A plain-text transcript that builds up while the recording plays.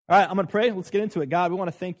All right, I'm going to pray. Let's get into it. God, we want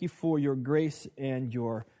to thank you for your grace and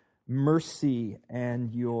your mercy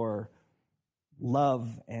and your love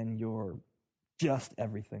and your just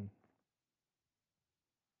everything.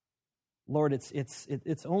 Lord,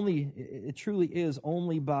 it truly is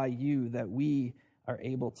only by you that we are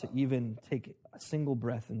able to even take a single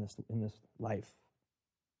breath in this life.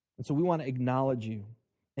 And so we want to acknowledge you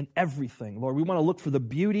in everything. Lord, we want to look for the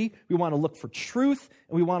beauty, we want to look for truth,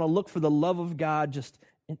 and we want to look for the love of God just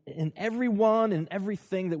in everyone and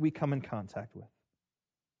everything that we come in contact with.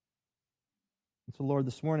 And so, Lord,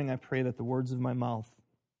 this morning I pray that the words of my mouth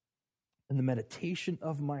and the meditation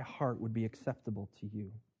of my heart would be acceptable to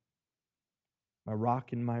you, my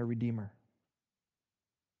rock and my redeemer.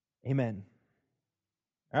 Amen.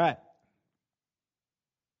 All right.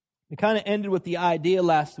 We kind of ended with the idea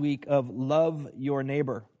last week of love your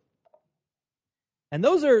neighbor. And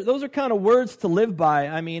those are kind of words to live by.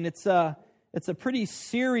 I mean, it's a pretty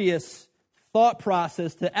serious thought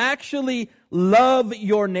process to actually love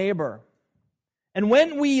your neighbor. And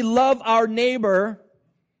when we love our neighbor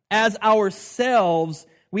as ourselves,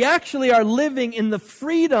 we actually are living in the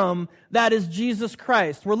freedom that is Jesus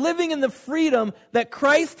Christ. We're living in the freedom that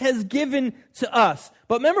Christ has given to us.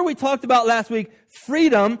 But remember we talked about last week,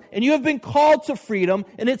 freedom, and you have been called to freedom,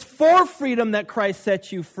 and it's for freedom that Christ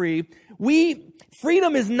sets you free.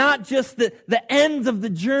 Freedom is not just the end of the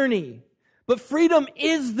journey, but freedom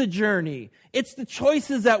is the journey. It's the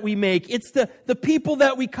choices that we make. It's the people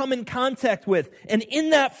that we come in contact with. And in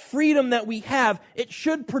that freedom that we have, it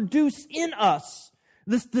should produce in us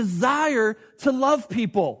this desire to love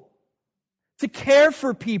people, to care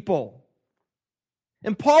for people.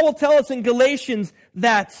 And Paul will tell us in Galatians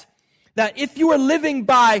that if you are living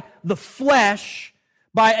by the flesh,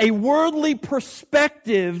 by a worldly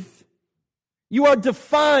perspective, your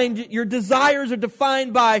desires are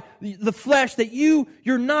defined by the flesh, that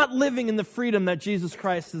you're not living in the freedom that Jesus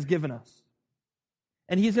Christ has given us.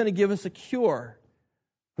 And He's going to give us a cure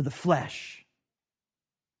for the flesh.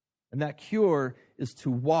 And that cure is to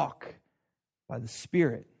walk by the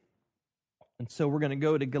Spirit. And so we're going to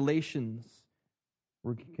go to Galatians.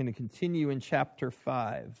 We're going to continue in chapter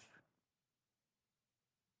 5.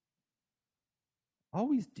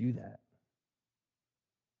 Always do that.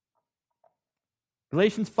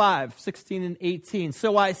 Galatians 5, 16 and 18.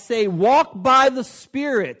 So I say, walk by the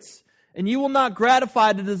Spirit, and you will not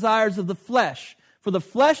gratify the desires of the flesh. For the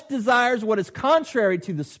flesh desires what is contrary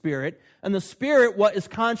to the Spirit, and the Spirit what is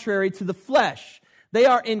contrary to the flesh. They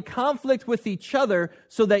are in conflict with each other,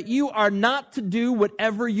 so that you are not to do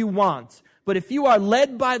whatever you want. But if you are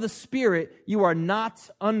led by the Spirit, you are not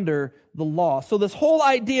under the law. So this whole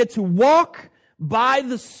idea to walk by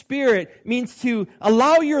the Spirit means to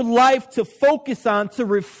allow your life to focus on, to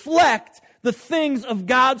reflect the things of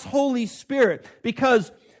God's Holy Spirit.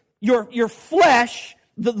 Because your flesh,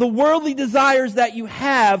 the worldly desires that you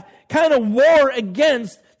have, kind of war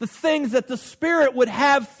against the things that the Spirit would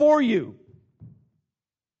have for you.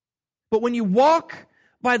 But when you walk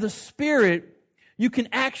by the Spirit, you can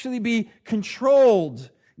actually be controlled,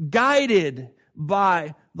 guided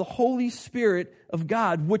by the Holy Spirit of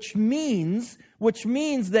God, which means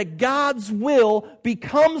that God's will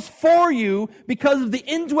becomes for you because of the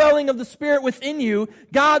indwelling of the Spirit within you.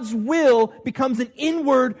 God's will becomes an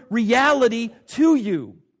inward reality to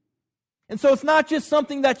you. And so it's not just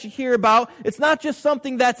something that you hear about. It's not just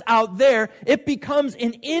something that's out there. It becomes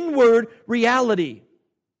an inward reality.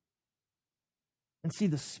 And see,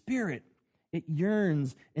 the Spirit, it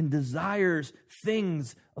yearns and desires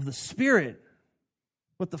things of the Spirit.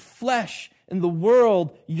 But the flesh and the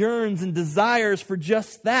world yearns and desires for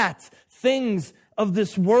just that, things of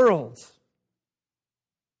this world.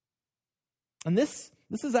 And this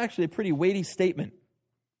is actually a pretty weighty statement.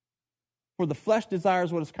 For the flesh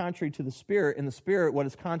desires what is contrary to the Spirit, and the Spirit what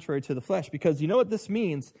is contrary to the flesh. Because you know what this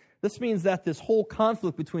means? This means that this whole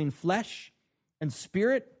conflict between flesh and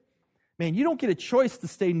Spirit, man, you don't get a choice to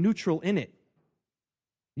stay neutral in it.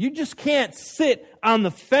 You just can't sit on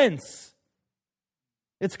the fence.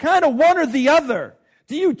 It's kind of one or the other.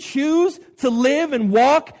 Do you choose to live and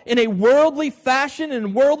walk in a worldly fashion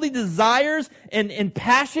and worldly desires and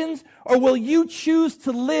passions? Or will you choose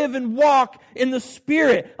to live and walk in the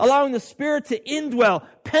Spirit, allowing the Spirit to indwell,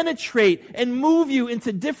 penetrate, and move you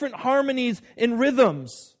into different harmonies and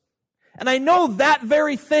rhythms? And I know that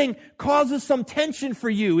very thing causes some tension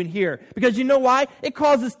for you in here. Because you know why? It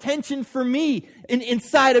causes tension for me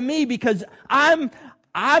inside of me, because I'm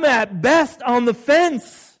at best on the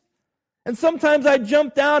fence. And sometimes I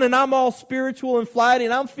jump down and I'm all spiritual and flighty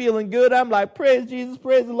and I'm feeling good. I'm like, praise Jesus,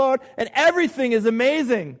 praise the Lord. And everything is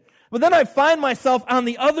amazing. But then I find myself on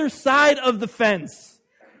the other side of the fence.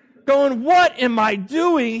 going, what am I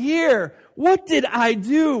doing here? What did I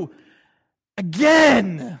do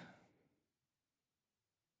again?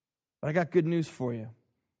 But I got good news for you.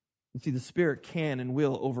 You see, the Spirit can and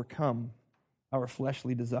will overcome our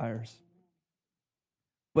fleshly desires.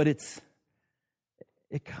 But it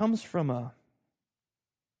comes from a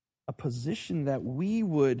position that we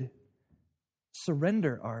would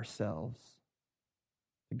surrender ourselves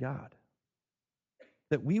to God.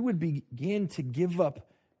 That we would begin to give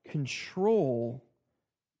up control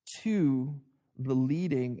to the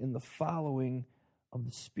leading and the following of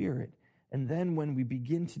the Spirit. And then when we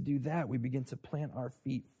begin to do that, we begin to plant our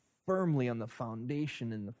feet firmly on the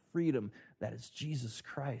foundation and the freedom that is Jesus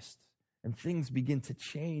Christ. And things begin to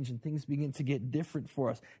change and things begin to get different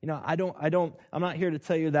for us. You know, I'm not here to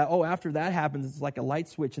tell you that, after that happens, it's like a light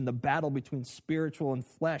switch and the battle between spiritual and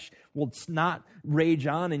flesh will not rage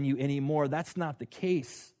on in you anymore. That's not the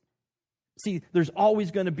case. See, there's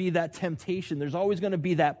always going to be that temptation. There's always going to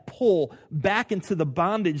be that pull back into the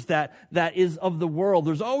bondage that is of the world.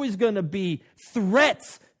 There's always going to be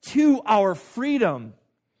threats to our freedom.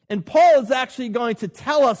 And Paul is actually going to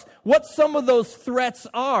tell us what some of those threats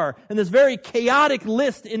are in this very chaotic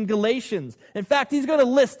list in Galatians. In fact, he's going to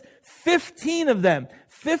list 15 of them,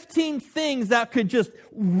 15 things that could just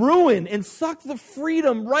ruin and suck the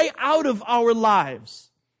freedom right out of our lives.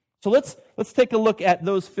 So let's take a look at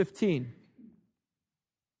those 15.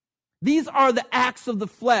 These are the acts of the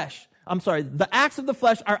flesh. The acts of the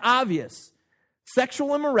flesh are obvious.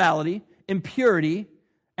 Sexual immorality, impurity,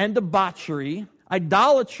 and debauchery,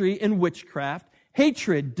 idolatry and witchcraft,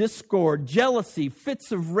 hatred, discord, jealousy,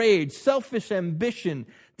 fits of rage, selfish ambition,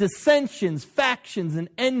 dissensions, factions, and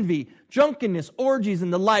envy, drunkenness, orgies,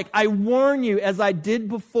 and the like. I warn you, as I did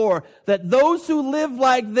before, that those who live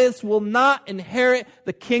like this will not inherit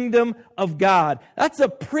the kingdom of God. That's a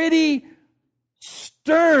pretty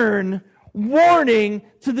stern warning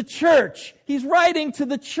to the church. He's writing to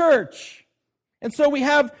the church. And so we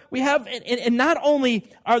have, and not only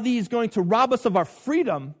are these going to rob us of our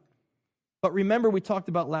freedom, but remember we talked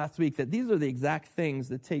about last week that these are the exact things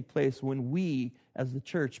that take place when we, as the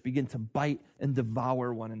church, begin to bite and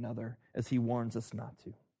devour one another, as he warns us not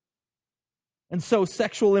to. And so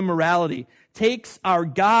sexual immorality takes our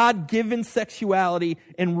God-given sexuality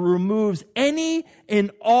and removes any and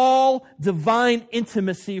all divine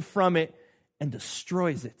intimacy from it and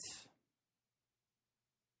destroys it.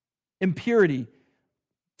 Impurity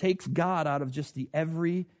takes God out of just the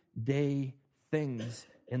everyday things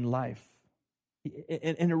in life.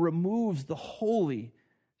 And it removes the holy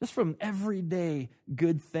just from everyday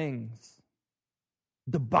good things.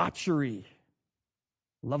 Debauchery.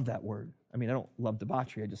 Love that word. I mean, I don't love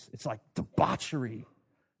debauchery. It's like debauchery.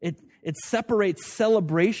 It separates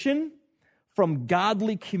celebration from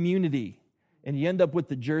godly community. And you end up with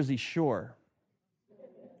the Jersey Shore.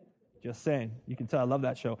 Just saying. You can tell I love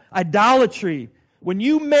that show. Idolatry. When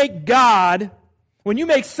you make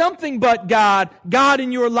something but God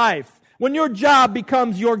in your life. When your job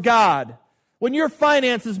becomes your God. When your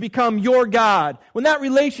finances become your God. When that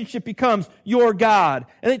relationship becomes your God.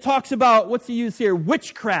 And it talks about, what's he use here?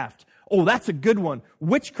 Witchcraft. Oh, that's a good one.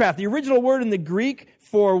 Witchcraft. The original word in the Greek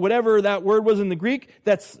for whatever that word was in the Greek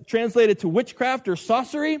that's translated to witchcraft or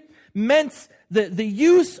sorcery meant the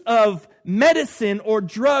use of medicine or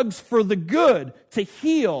drugs for the good, to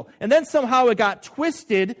heal. And then somehow it got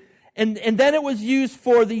twisted, and then it was used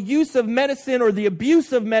for the use of medicine or the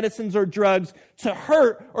abuse of medicines or drugs to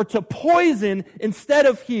hurt or to poison instead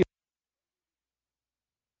of heal.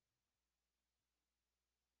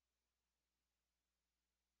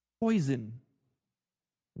 Poison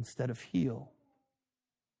instead of heal.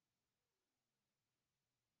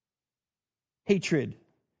 Hatred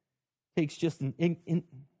takes just an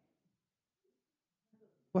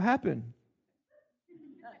what happened?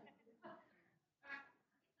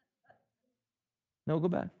 No, go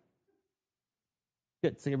back.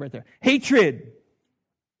 Good, sing it right there. Hatred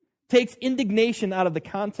takes indignation out of the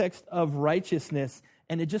context of righteousness,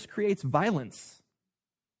 and it just creates violence.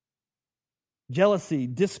 Jealousy,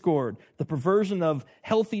 discord, the perversion of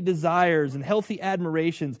healthy desires and healthy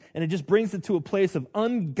admirations, and it just brings it to a place of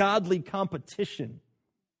ungodly competition.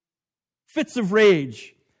 Fits of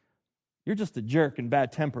rage. You're just a jerk and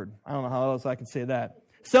bad-tempered. I don't know how else I can say that.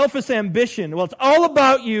 Selfish ambition. Well, it's all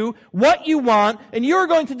about you, what you want, and you're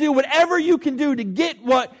going to do whatever you can do to get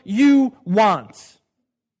what you want.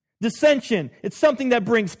 Dissension. It's something that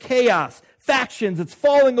brings chaos. Factions. It's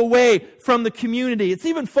falling away from the community. It's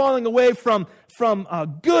even falling away from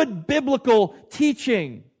good biblical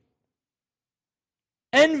teaching.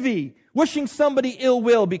 Envy. Wishing somebody ill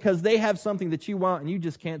will because they have something that you want and you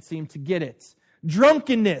just can't seem to get it.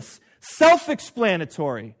 Drunkenness.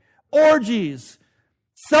 self-explanatory. Orgies,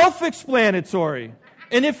 self-explanatory.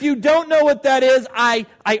 And if you don't know what that is, I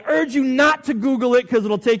urge you not to Google it because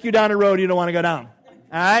it'll take you down a road you don't want to go down. All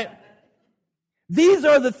right? These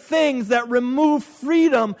are the things that remove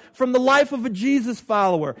freedom from the life of a Jesus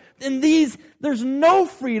follower. And there's no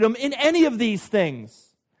freedom in any of these things.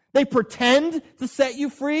 They pretend to set you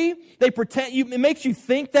free. It makes you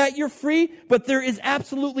think that you're free, but there is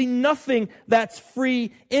absolutely nothing that's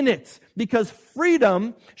free in it. Because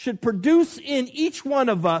freedom should produce in each one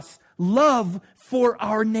of us love for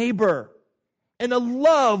our neighbor and a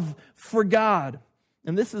love for God.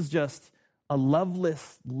 And this is just a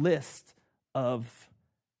loveless list of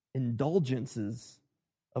indulgences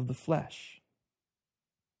of the flesh.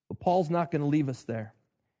 But Paul's not going to leave us there.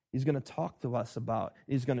 He's going to talk to us about,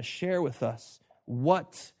 he's going to share with us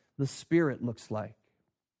what the Spirit looks like.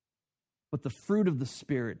 But the fruit of the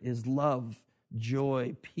Spirit is love,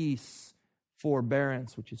 joy, peace,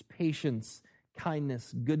 forbearance, which is patience,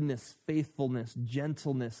 kindness, goodness, faithfulness,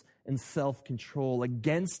 gentleness, and self-control.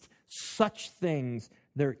 Against such things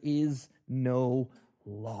there is no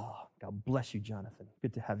law. God bless you, Jonathan.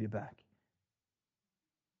 Good to have you back.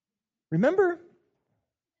 Remember,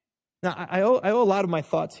 now I owe a lot of my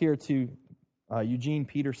thoughts here to Eugene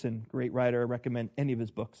Peterson, great writer. I recommend any of his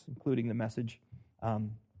books, including The Message.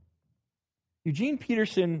 Eugene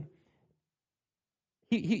Peterson,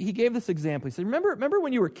 he gave this example. He said, remember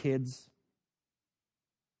when you were kids?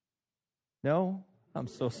 No? I'm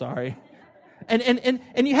so sorry.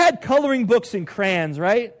 And you had coloring books and crayons,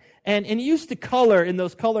 right? And you used to color in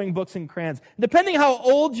those coloring books and crayons. Depending how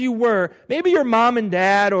old you were, maybe your mom and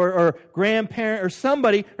dad or grandparent or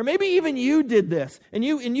somebody, or maybe even you did this, and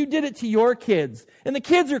you did it to your kids. And the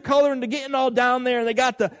kids are coloring to getting all down there, and they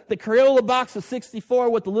got the Crayola box of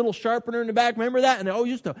 64 with the little sharpener in the back. Remember that? And they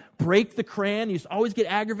always used to break the crayon. You used to always get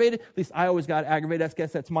aggravated. At least I always got aggravated. I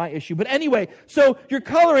guess that's my issue. But anyway, so you're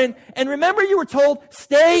coloring, and remember you were told,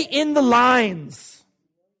 stay in the lines.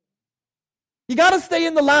 You got to stay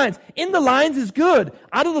in the lines. In the lines is good.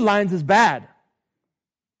 Out of the lines is bad.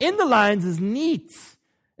 In the lines is neat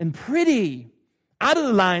and pretty. Out of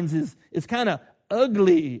the lines is kind of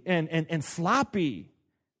ugly and sloppy.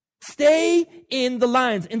 Stay in the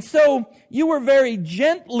lines. And so you were very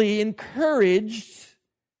gently encouraged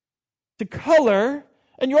to color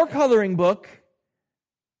in your coloring book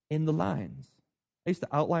in the lines. I used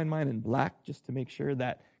to outline mine in black just to make sure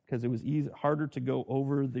that, because it was harder to go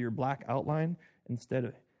over your black outline instead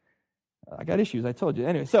of, I got issues, I told you.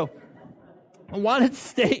 Anyway, so I wanted to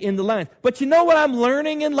stay in the lines. But you know what I'm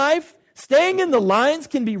learning in life? Staying in the lines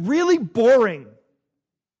can be really boring.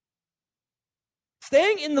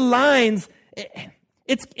 Staying in the lines,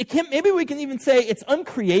 maybe we can even say it's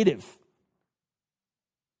uncreative.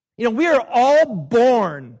 You know, we are all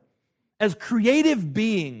born as creative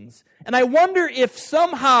beings. And I wonder if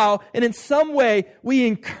somehow and in some way we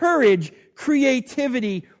encourage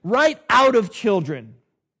creativity right out of children.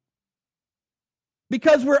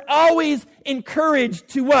 Because we're always encouraged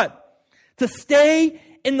to what? To stay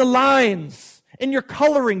in the lines, in your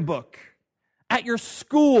coloring book, at your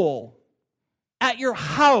school, at your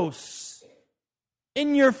house,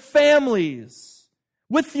 in your families,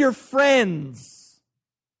 with your friends.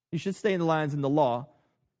 You should stay in the lines in the law.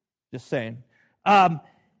 Just saying.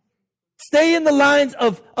 Stay in the lines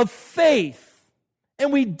of faith.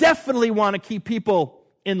 And we definitely want to keep people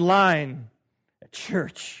in line at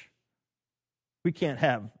church. We can't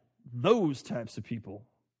have those types of people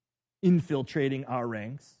infiltrating our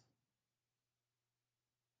ranks.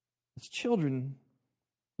 As children,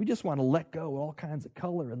 we just want to let go of all kinds of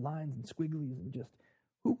color and lines and squigglies and just,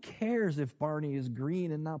 who cares if Barney is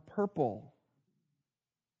green and not purple?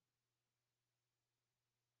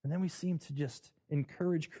 And then we seem to just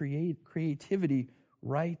encourage creativity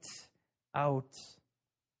right out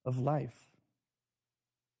of life.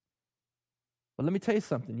 But let me tell you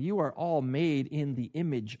something. You are all made in the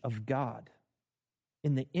image of God.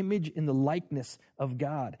 In the image, in the likeness of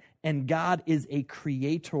God. And God is a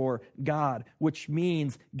creator God, which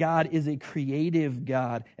means God is a creative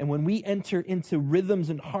God. And when we enter into rhythms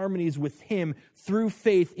and harmonies with Him through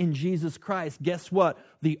faith in Jesus Christ, guess what?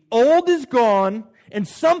 The old is gone and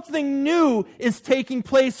something new is taking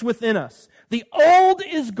place within us. The old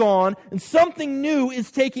is gone and something new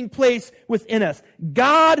is taking place within us.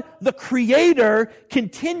 God, the Creator,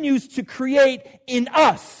 continues to create in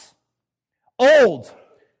us. Old,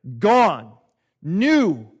 gone,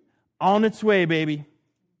 new, on its way, baby.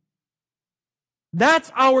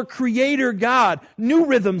 That's our Creator God. New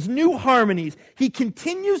rhythms, new harmonies. He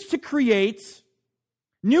continues to create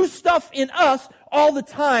new stuff in us all the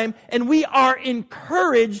time, and we are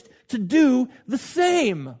encouraged to do the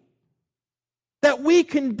same. That we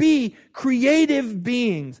can be creative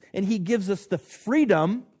beings. And he gives us the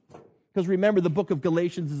freedom, because remember the book of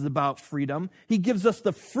Galatians is about freedom. He gives us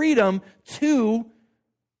the freedom to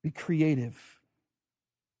be creative.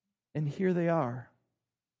 And here they are.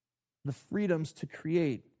 The freedoms to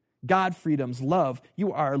create. God freedoms, love.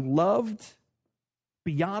 You are loved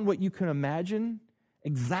beyond what you can imagine,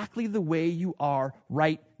 exactly the way you are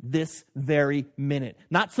right this very minute.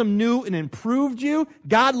 Not some new and improved you.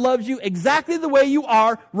 God loves you exactly the way you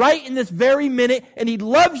are right in this very minute, and he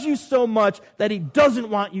loves you so much that he doesn't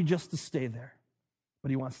want you just to stay there, but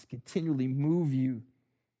he wants to continually move you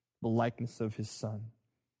the likeness of his Son.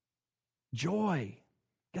 Joy.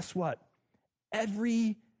 Guess what?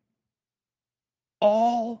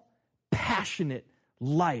 All passionate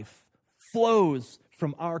life flows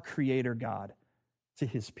from our Creator God to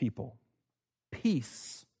his people.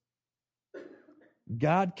 Peace.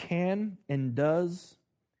 God can and does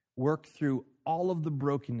work through all of the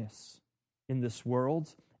brokenness in this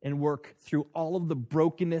world and work through all of the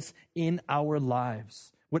brokenness in our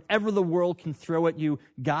lives. Whatever the world can throw at you,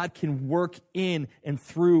 God can work in and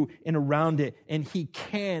through and around it. And he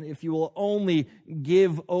can, if you will only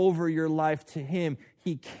give over your life to him,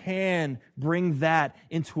 he can bring that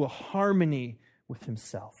into a harmony with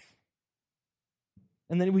himself.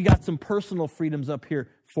 And then we got some personal freedoms up here.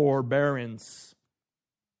 Forbearance.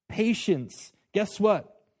 Patience. Guess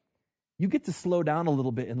what? You get to slow down a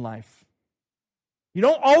little bit in life. You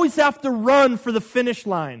don't always have to run for the finish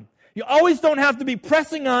line. You always don't have to be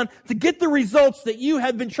pressing on to get the results that you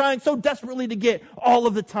have been trying so desperately to get all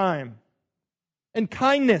of the time. And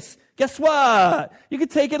kindness. Guess what? You can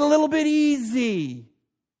take it a little bit easy.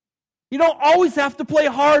 You don't always have to play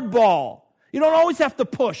hardball. You don't always have to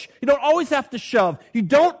push. You don't always have to shove. You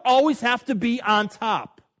don't always have to be on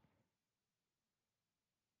top.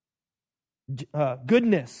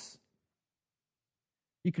 Goodness.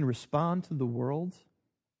 You can respond to the world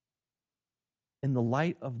in the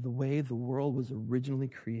light of the way the world was originally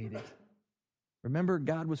created. Remember,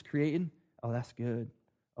 God was created? Oh, that's good.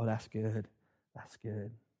 Oh, that's good. That's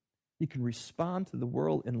good. You can respond to the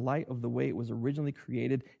world in light of the way it was originally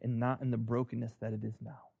created and not in the brokenness that it is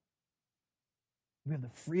now. We have the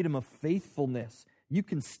freedom of faithfulness. You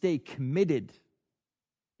can stay committed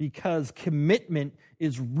because commitment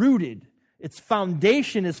is rooted. Its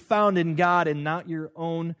foundation is found in God and not your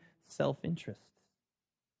own self-interest.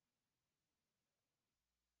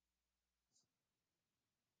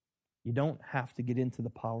 You don't have to get into the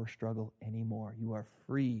power struggle anymore. You are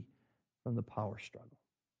free from the power struggle.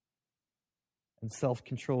 And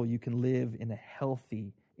self-control, you can live in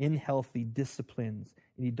healthy disciplines.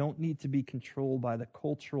 And you don't need to be controlled by the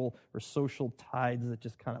cultural or social tides that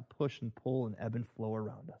just kind of push and pull and ebb and flow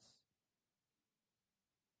around us.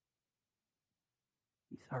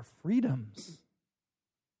 These are freedoms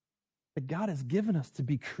that God has given us to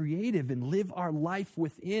be creative and live our life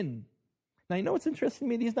within. Now, you know what's interesting to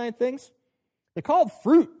me, these 9 things? They're called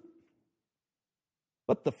fruit.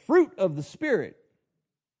 But the fruit of the Spirit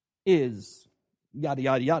is yada,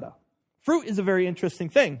 yada, yada. Fruit is a very interesting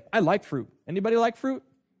thing. I like fruit. Anybody like fruit?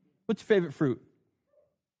 What's your favorite fruit?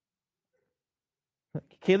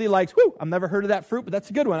 Kaylee likes, I've never heard of that fruit, but that's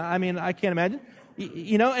a good one. I mean, I can't imagine.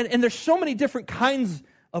 You know, and there's so many different kinds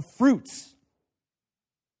of fruits.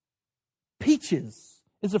 Peaches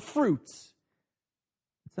is a fruit.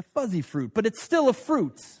 It's a fuzzy fruit, but it's still a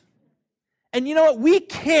fruit. And you know what? We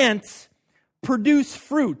can't produce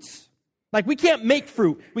fruits. Like, we can't make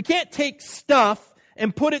fruit. We can't take stuff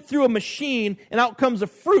and put it through a machine and out comes a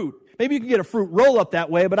fruit. Maybe you can get a fruit roll-up that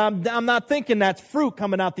way, but I'm not thinking that's fruit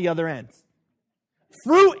coming out the other end.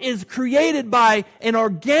 Fruit is created by an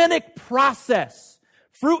organic process.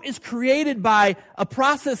 Fruit is created by a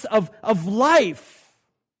process of life.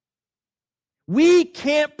 We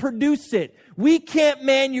can't produce it. We can't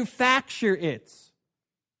manufacture it.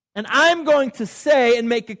 And I'm going to say and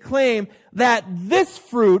make a claim that this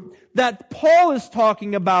fruit that Paul is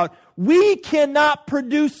talking about, we cannot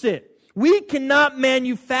produce it. We cannot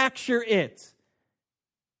manufacture it.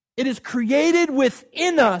 It is created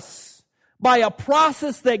within us by a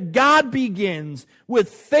process that God begins with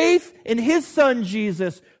faith in His Son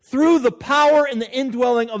Jesus through the power and the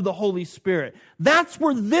indwelling of the Holy Spirit. That's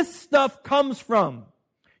where this stuff comes from.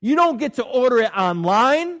 You don't get to order it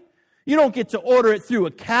online. You don't get to order it through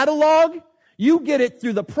a catalog. You get it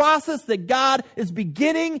through the process that God is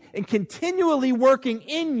beginning and continually working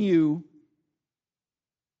in you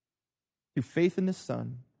through faith in His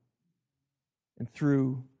Son and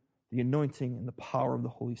through the anointing and the power of the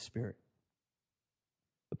Holy Spirit.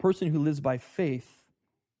 The person who lives by faith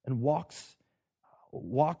and walks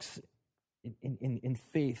walks in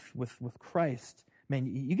faith with Christ, man,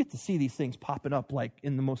 you get to see these things popping up like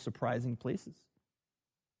in the most surprising places.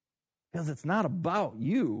 Because it's not about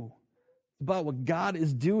you. It's about what God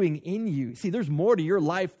is doing in you. See, there's more to your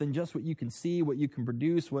life than just what you can see, what you can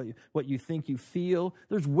produce, what you think you feel.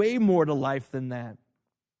 There's way more to life than that.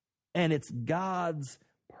 And it's God's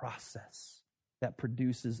process that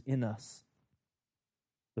produces in us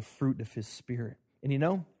the fruit of his Spirit.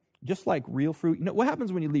 And just like real fruit, what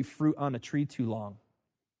happens when you leave fruit on a tree too long?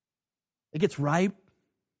 It gets ripe,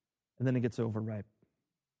 and then it gets overripe,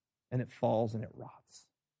 and it falls and it rots.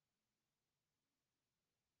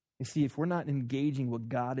 You see, if we're not engaging what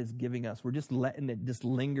God is giving us, we're just letting it just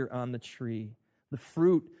linger on the tree. The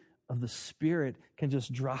fruit of the Spirit can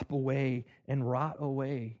just drop away and rot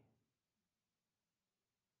away.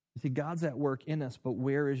 You see, God's at work in us, but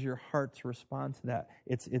where is your heart to respond to that?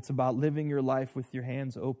 It's about living your life with your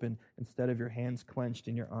hands open instead of your hands clenched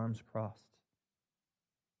and your arms crossed.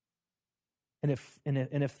 And if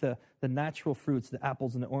the natural fruits, the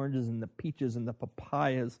apples and the oranges and the peaches and the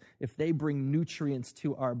papayas, if they bring nutrients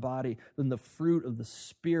to our body, then the fruit of the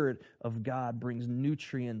Spirit of God brings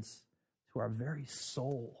nutrients to our very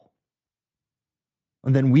soul.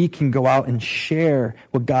 And then we can go out and share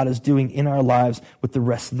what God is doing in our lives with the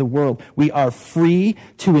rest of the world. We are free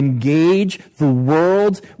to engage the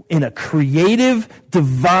world in a creative,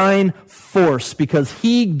 divine force because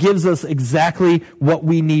he gives us exactly what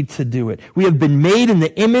we need to do it. We have been made in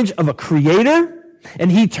the image of a creator,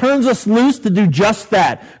 and he turns us loose to do just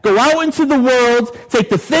that. Go out into the world, take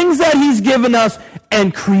the things that he's given us,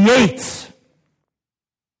 and create.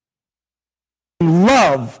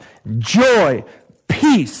 Love, joy,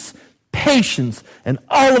 peace, patience, and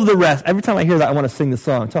all of the rest. Every time I hear that, I want to sing the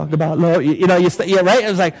song. Talk about love. Right? It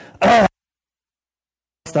was like,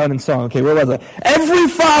 down in song. Okay, where was I? Every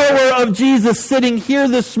follower of Jesus sitting here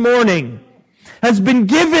this morning has been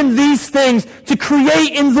given these things to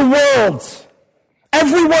create in the world.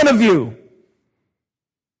 Every one of you.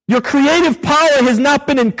 Your creative power has not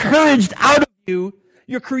been encouraged out of you.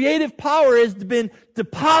 Your creative power has been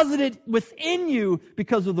deposited within you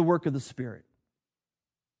because of the work of the Spirit.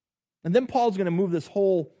 And then Paul's going to move this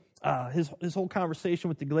whole his whole conversation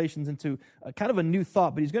with the Galatians into kind of a new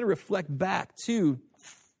thought, but he's going to reflect back to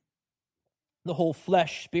the whole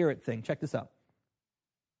flesh-spirit thing. Check this out.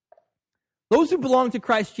 Those who belong to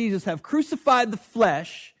Christ Jesus have crucified the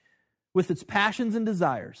flesh with its passions and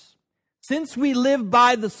desires. Since we live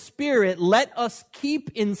by the Spirit, let us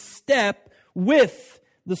keep in step with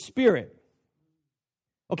the Spirit.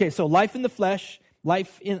 Okay, so life in the flesh,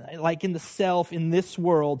 life in the self, in this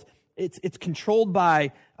world, it's controlled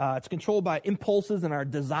by impulses and our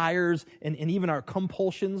desires and even our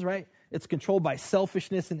compulsions, right? It's controlled by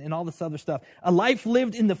selfishness and all this other stuff. A life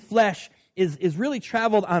lived in the flesh is really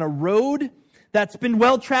traveled on a road that's been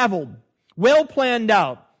well traveled, well planned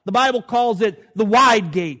out. The Bible calls it the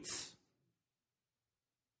wide gates.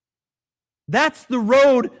 That's the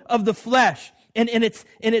road of the flesh, and it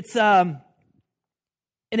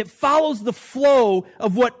follows the flow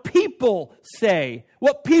of what people say,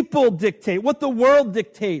 what people dictate, what the world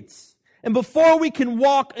dictates. And before we can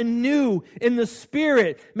walk anew in the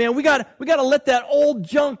Spirit, man, we got to let that old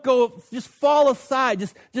junk go, just fall aside,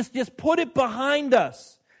 just put it behind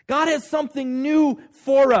us. God has something new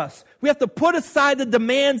for us. We have to put aside the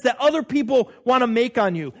demands that other people want to make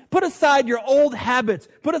on you. Put aside your old habits.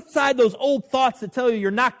 Put aside those old thoughts that tell you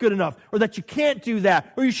you're not good enough, or that you can't do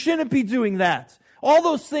that, or you shouldn't be doing that. All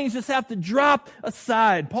those things just have to drop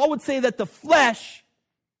aside. Paul would say that the flesh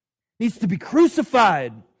needs to be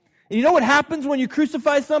crucified. And you know what happens when you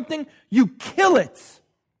crucify something? You kill it.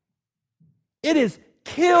 It is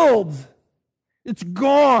killed. It's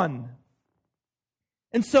gone.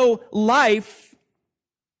 And so life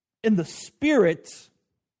in the Spirit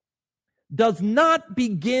doesn't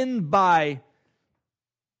begin by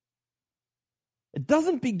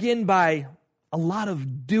a lot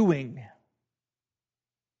of doing.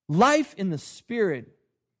 Life in the Spirit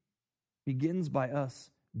begins by us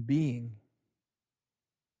being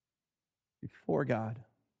before God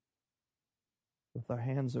with our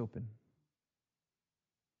hands open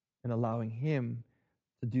and allowing Him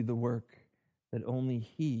to do the work that only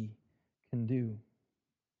He can do.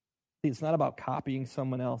 See, it's not about copying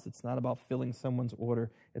someone else. It's not about filling someone's order.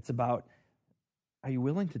 It's about, are you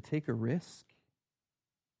willing to take a risk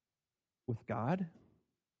with God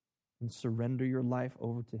and surrender your life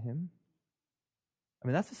over to Him? I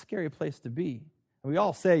mean, that's a scary place to be. And we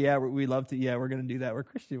all say, yeah, we love to, yeah, we're going to do that. We're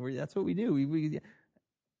Christian. That's what we do. We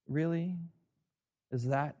really? Is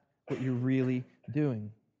that what you're really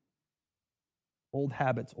doing? old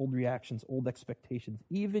habits, old reactions, old expectations,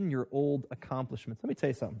 even your old accomplishments. Let me tell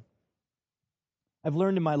you something. I've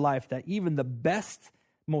learned in my life that even the best,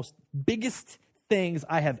 most biggest things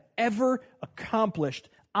I have ever accomplished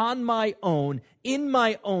on my own, in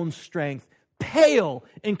my own strength, pale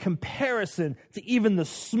in comparison to even the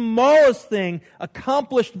smallest thing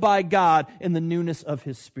accomplished by God in the newness of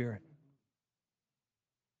His Spirit.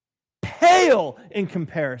 Pale in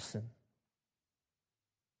comparison.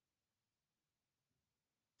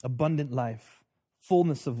 Abundant life,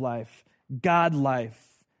 fullness of life, God life.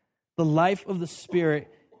 The life of the Spirit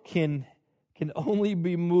can only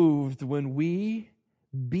be moved when we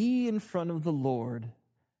be in front of the Lord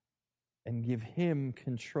and give Him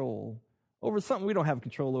control over something we don't have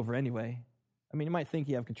control over anyway. I mean, you might think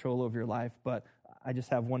you have control over your life, but I just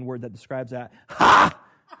have one word that describes that. Ha!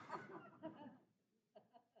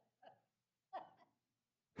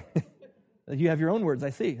 You have your own words, I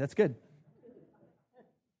see. That's good.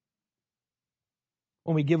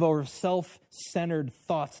 When we give over self-centered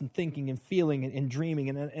thoughts and thinking and feeling and dreaming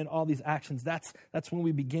and all these actions, that's when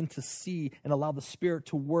we begin to see and allow the Spirit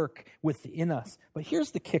to work within us. But here's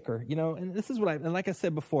the kicker, and this is and like I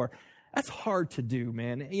said before, that's hard to do,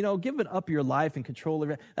 man. Giving up your life and control of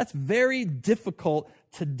it, that's very difficult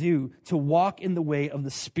to do, to walk in the way of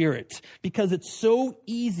the Spirit, because it's so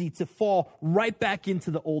easy to fall right back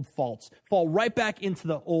into the old faults, fall right back into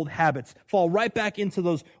the old habits, fall right back into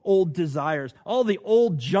those old desires, all the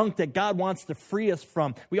old junk that God wants to free us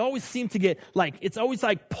from. We always seem to get it's always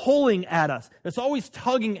like pulling at us. It's always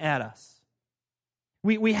tugging at us.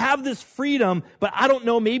 We have this freedom, but I don't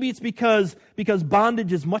know, maybe it's because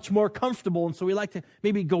bondage is much more comfortable, and so we like to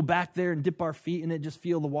maybe go back there and dip our feet in it, just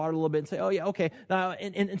feel the water a little bit and say, oh yeah, okay.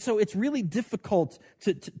 And so it's really difficult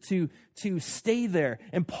to stay there.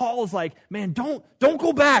 And Paul is like, man, don't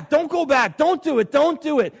go back, don't do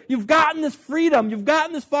it. You've gotten this freedom, you've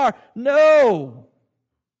gotten this far. No.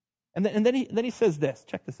 And then he says this,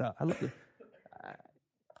 check this out. I love it.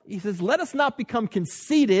 He says, let us not become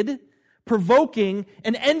conceited, provoking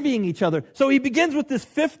and envying each other. So he begins with this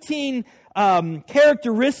 15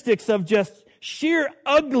 characteristics of just sheer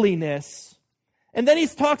ugliness. And then he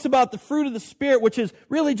talks about the fruit of the Spirit, which is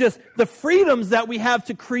really just the freedoms that we have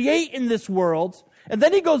to create in this world. And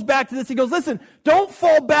then he goes back to this. He goes, listen, don't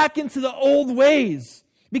fall back into the old ways.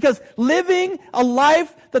 Because living a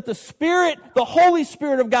life that the Spirit, the Holy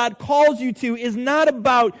Spirit of God calls you to is not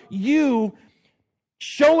about you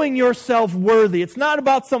showing yourself worthy. It's not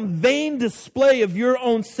about some vain display of your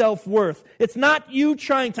own self-worth. It's not you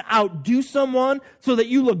trying to outdo someone so that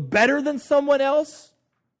you look better than someone else.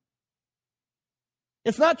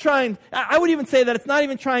 It's not trying, I would even say that it's not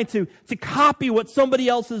even trying to copy what somebody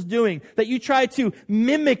else is doing, that you try to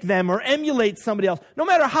mimic them or emulate somebody else, no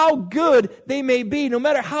matter how good they may be, no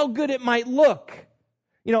matter how good it might look.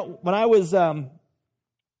 When I was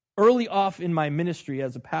early off in my ministry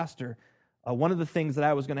as a pastor, one of the things that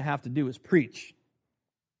I was going to have to do is preach.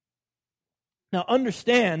 Now,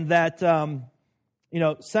 understand that,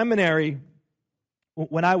 seminary,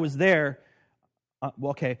 when I was there,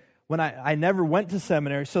 when I never went to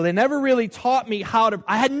seminary, so they never really taught me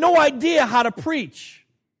I had no idea how to preach.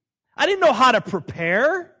 I didn't know how to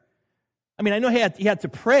prepare. I mean, I know he had to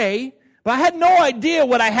pray, but I had no idea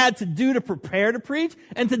what I had to do to prepare to preach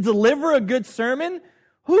and to deliver a good sermon.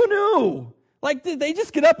 Who knew? They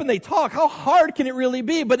just get up and they talk. How hard can it really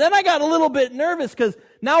be? But then I got a little bit nervous because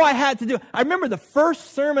now I had to do it. I remember the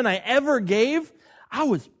first sermon I ever gave, I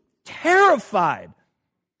was terrified.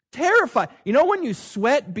 Terrified. When you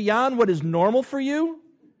sweat beyond what is normal for you?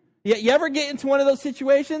 You ever get into one of those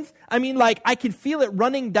situations? I mean, I could feel it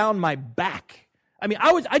running down my back. I mean,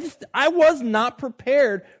 I was not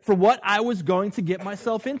prepared for what I was going to get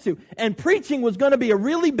myself into. And preaching was going to be a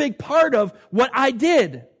really big part of what I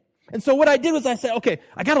did. And so what I did was I said, okay,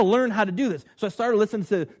 I got to learn how to do this. So I started listening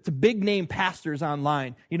to big name pastors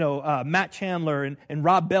online, Matt Chandler and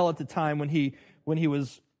Rob Bell at the time when he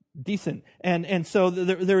was decent. And so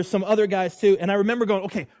there were some other guys too. And I remember going,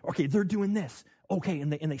 okay, they're doing this. Okay,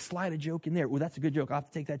 and they slide a joke in there. Oh, that's a good joke. I'll have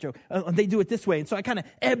to take that joke. And they do it this way. And so I kind of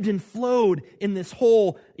ebbed and flowed in this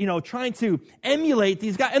whole, trying to emulate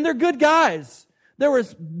these guys. And they're good guys. There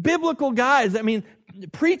was biblical guys,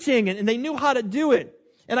 preaching, and they knew how to do it.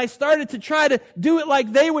 And I started to try to do it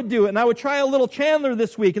like they would do it. And I would try a little Chandler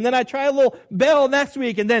this week. And then I try a little Bell next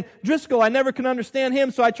week. And then Driscoll, I never could understand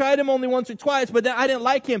him. So I tried him only once or twice, but then I didn't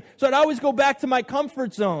like him. So I'd always go back to my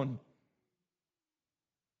comfort zone.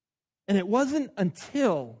 And it wasn't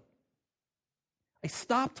until I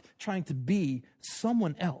stopped trying to be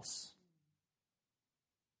someone else.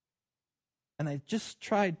 And I just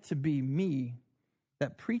tried to be me,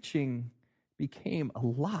 that preaching became a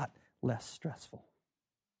lot less stressful.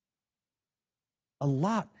 A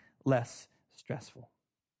lot less stressful.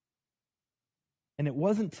 And it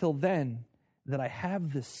wasn't till then that I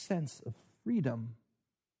have this sense of freedom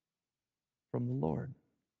from the Lord.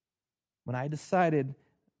 When I decided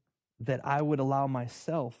that I would allow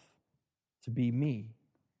myself to be me.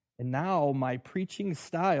 And now my preaching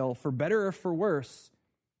style, for better or for worse,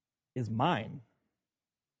 is mine.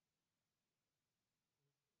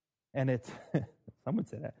 And it's, some would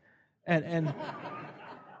say that.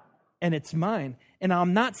 And it's mine. And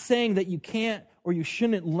I'm not saying that you can't or you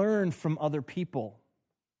shouldn't learn from other people,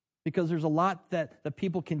 because there's a lot that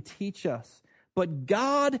people can teach us. But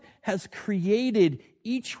God has created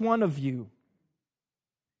each one of you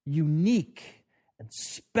unique and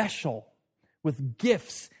special with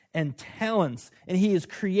gifts and talents. And He has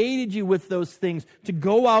created you with those things to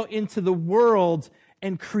go out into the world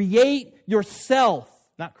and create yourself.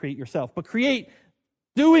 Not create yourself, but create,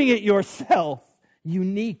 doing it yourself,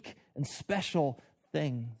 unique and special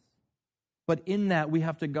things. But in that, we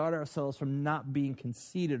have to guard ourselves from not being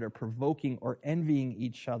conceited or provoking or envying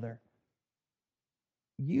each other.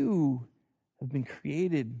 You have been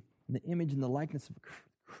created in the image and the likeness of a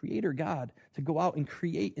Creator God to go out and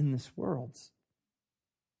create in this world.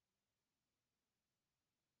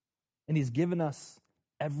 And He's given us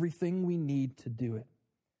everything we need to do it.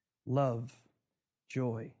 Love,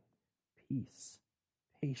 joy, peace,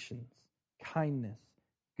 patience, kindness,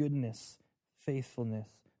 goodness, faithfulness,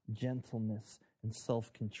 gentleness, and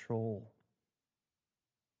self-control.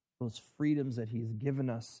 Those freedoms that He's given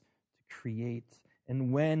us to create.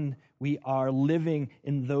 And when we are living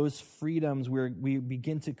in those freedoms, we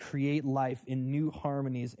begin to create life in new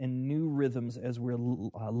harmonies and new rhythms as we're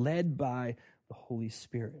led by the Holy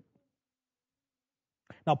Spirit.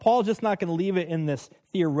 Now, Paul's just not going to leave it in this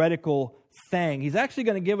theoretical thing. He's actually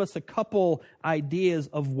going to give us a couple ideas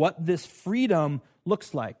of what this freedom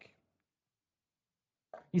looks like.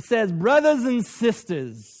 He says, brothers and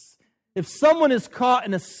sisters, if someone is caught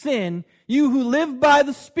in a sin, you who live by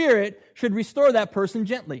the Spirit should restore that person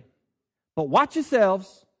gently. But watch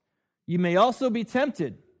yourselves. You may also be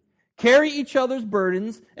tempted. Carry each other's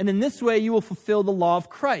burdens, and in this way you will fulfill the law of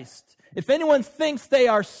Christ. If anyone thinks they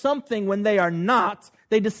are something when they are not,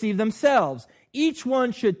 they deceive themselves. Each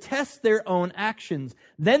one should test their own actions.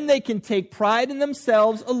 Then they can take pride in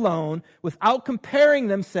themselves alone without comparing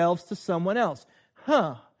themselves to someone else.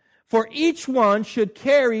 For each one should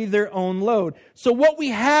carry their own load. So what we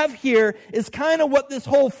have here is kind of what this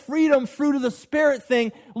whole freedom, fruit of the Spirit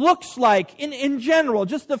thing looks like in general.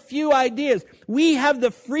 Just a few ideas. We have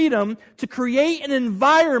the freedom to create an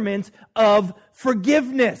environment of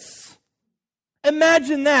forgiveness.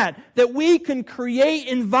 Imagine that we can create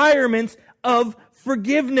environments of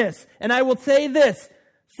forgiveness. And I will say this,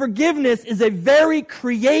 forgiveness is a very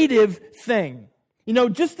creative thing. You know,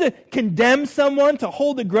 just to condemn someone, to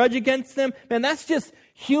hold a grudge against them, man, that's just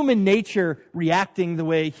human nature reacting the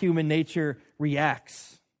way human nature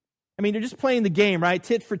reacts. I mean, you're just playing the game, right?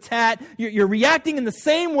 Tit for tat. You're reacting in the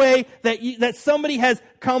same way that somebody has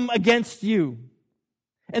come against you.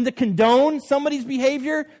 And to condone somebody's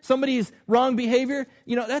behavior, somebody's wrong behavior,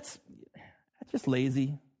 you know, that's just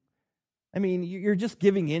lazy. I mean, you're just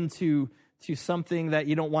giving into something that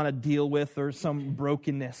you don't want to deal with or some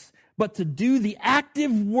brokenness. But to do the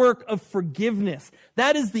active work of forgiveness,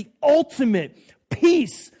 that is the ultimate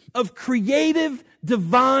piece of creative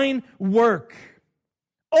divine work.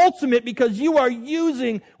 Ultimate because you are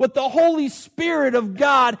using what the Holy Spirit of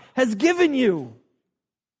God has given you.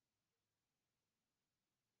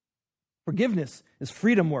 Forgiveness is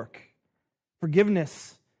freedom work.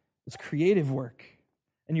 Forgiveness is creative work.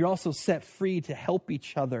 And you're also set free to help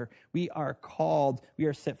each other. We are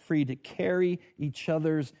set free to carry each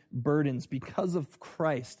other's burdens because of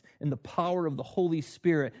Christ and the power of the Holy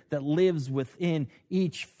Spirit that lives within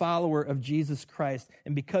each follower of Jesus Christ.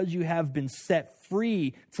 And because you have been set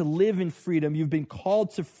free to live in freedom, you've been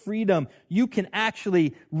called to freedom, you can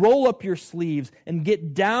actually roll up your sleeves and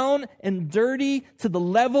get down and dirty to the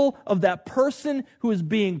level of that person who is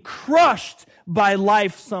being crushed by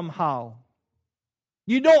life somehow.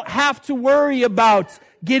 You don't have to worry about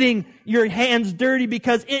getting your hands dirty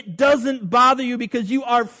because it doesn't bother you, because you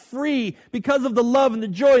are free because of the love and the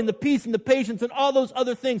joy and the peace and the patience and all those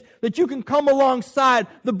other things that you can come alongside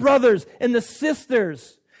the brothers and the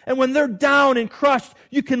sisters. And when they're down and crushed,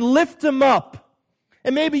 you can lift them up.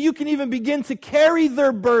 And maybe you can even begin to carry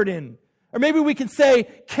their burden. Or maybe we can say,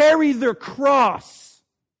 carry their cross.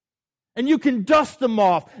 And you can dust them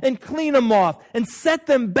off and clean them off and set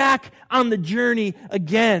them back on the journey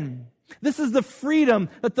again. This is the freedom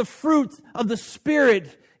that the fruit of the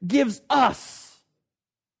Spirit gives us.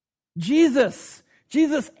 Jesus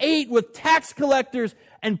ate with tax collectors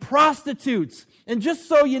and prostitutes. And just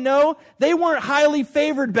so you know, they weren't highly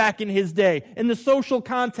favored back in his day in the social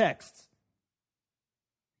context.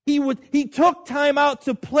 He took time out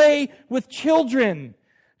to play with children.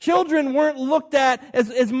 Children weren't looked at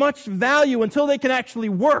as much value until they can actually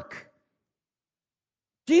work.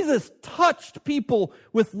 Jesus touched people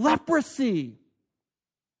with leprosy.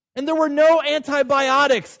 And there were no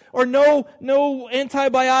antibiotics or no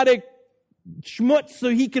antibiotic schmutz so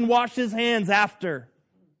he can wash his hands after.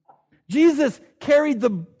 Jesus carried the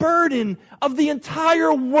burden of the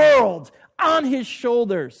entire world on his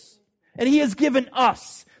shoulders. And he has given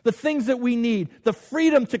us the things that we need, the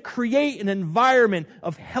freedom to create an environment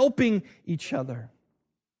of helping each other.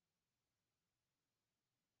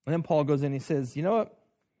 And then Paul goes in and he says, you know what?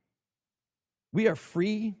 We are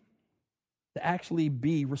free to actually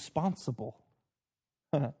be responsible.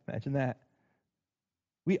 Imagine that.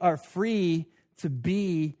 We are free to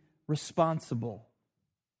be responsible.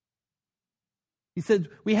 He said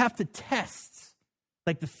we have to test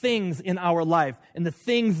like the things in our life and the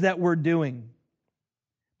things that we're doing.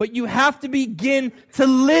 But you have to begin to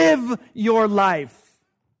live your life.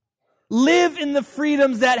 Live in the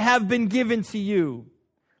freedoms that have been given to you.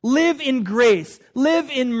 Live in grace. Live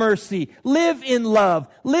in mercy. Live in love.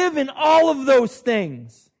 Live in all of those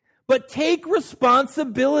things. But take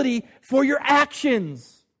responsibility for your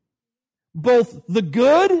actions. Both the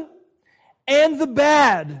good and the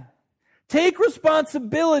bad. Take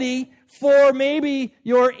responsibility for maybe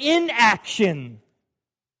your inaction.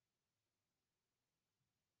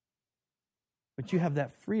 But you have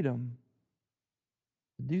that freedom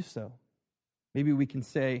to do so. Maybe we can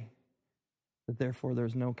say that therefore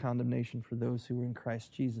there's no condemnation for those who are in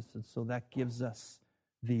Christ Jesus. And so that gives us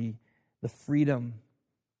the freedom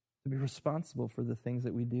to be responsible for the things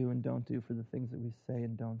that we do and don't do, for the things that we say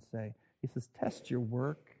and don't say. He says, test your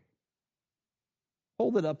work.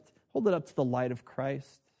 Hold it up to the light of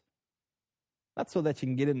Christ. Not so that you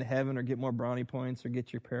can get into heaven or get more brownie points or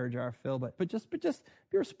get your prayer jar filled, but just be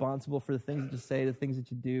responsible for the things that you say, the things that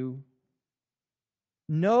you do.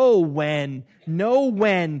 Know when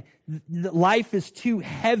life is too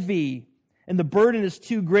heavy and the burden is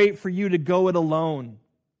too great for you to go it alone.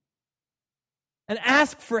 And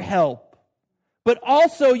ask for help. But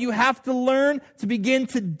also you have to learn to begin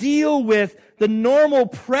to deal with the normal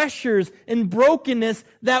pressures and brokenness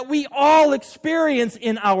that we all experience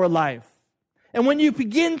in our life. And when you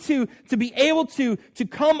begin to be able to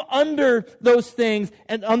come under those things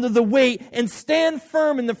and under the weight and stand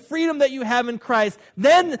firm in the freedom that you have in Christ,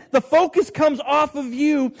 then the focus comes off of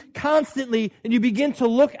you constantly and you begin to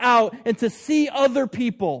look out and to see other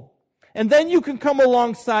people. And then you can come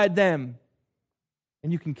alongside them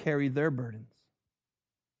and you can carry their burdens.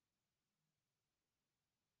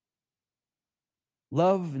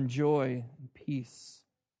 Love and joy and peace,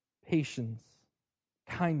 patience,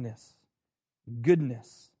 kindness,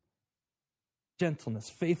 goodness, gentleness,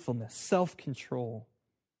 faithfulness, self-control.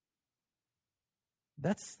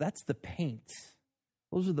 That's the paint.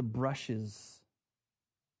 Those are the brushes.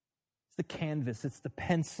 It's the canvas. It's the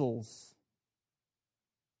pencils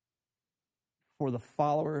for the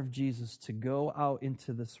follower of Jesus to go out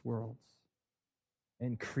into this world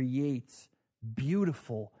and create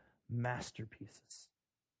beautiful masterpieces.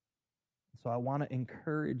 So I want to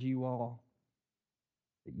encourage you all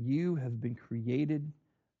that you have been created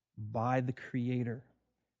by the Creator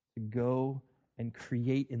to go and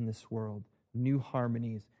create in this world new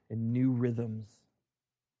harmonies and new rhythms,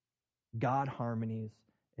 God harmonies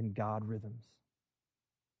and God rhythms.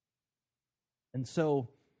 And so,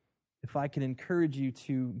 if I can encourage you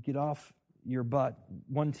to get off your butt,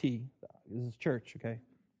 1T, this is church, okay?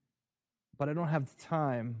 But I don't have the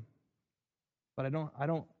time. But I don't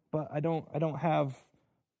have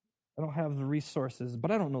the resources, but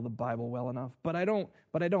I don't know the Bible well enough. But I can't,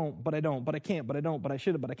 but I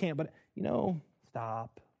should, but I can't,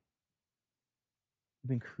 stop. You've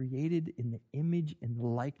been created in the image and the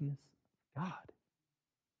likeness of God.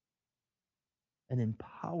 And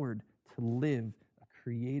empowered to live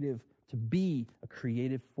to be a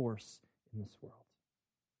creative force in this world.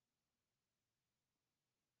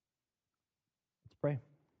 Let's pray.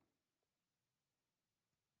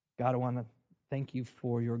 God, I want to thank you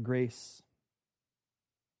for your grace,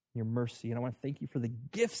 your mercy, and I want to thank you for the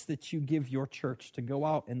gifts that you give your church to go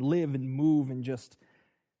out and live and move and just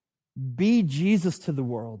be Jesus to the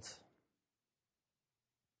world.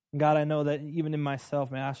 God, I know that even in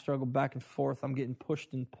myself, man, I struggle back and forth. I'm getting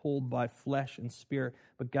pushed and pulled by flesh and spirit.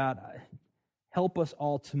 But God, help us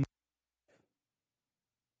all to move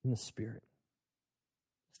in the Spirit.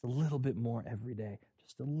 just a little bit more every day.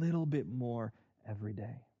 Just a little bit more every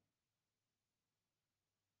day.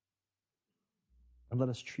 And let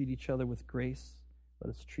us treat each other with grace. Let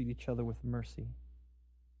us treat each other with mercy.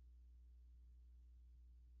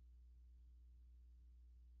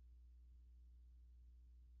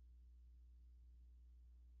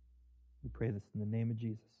 We pray this in the name of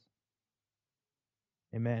Jesus.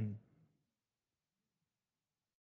 Amen.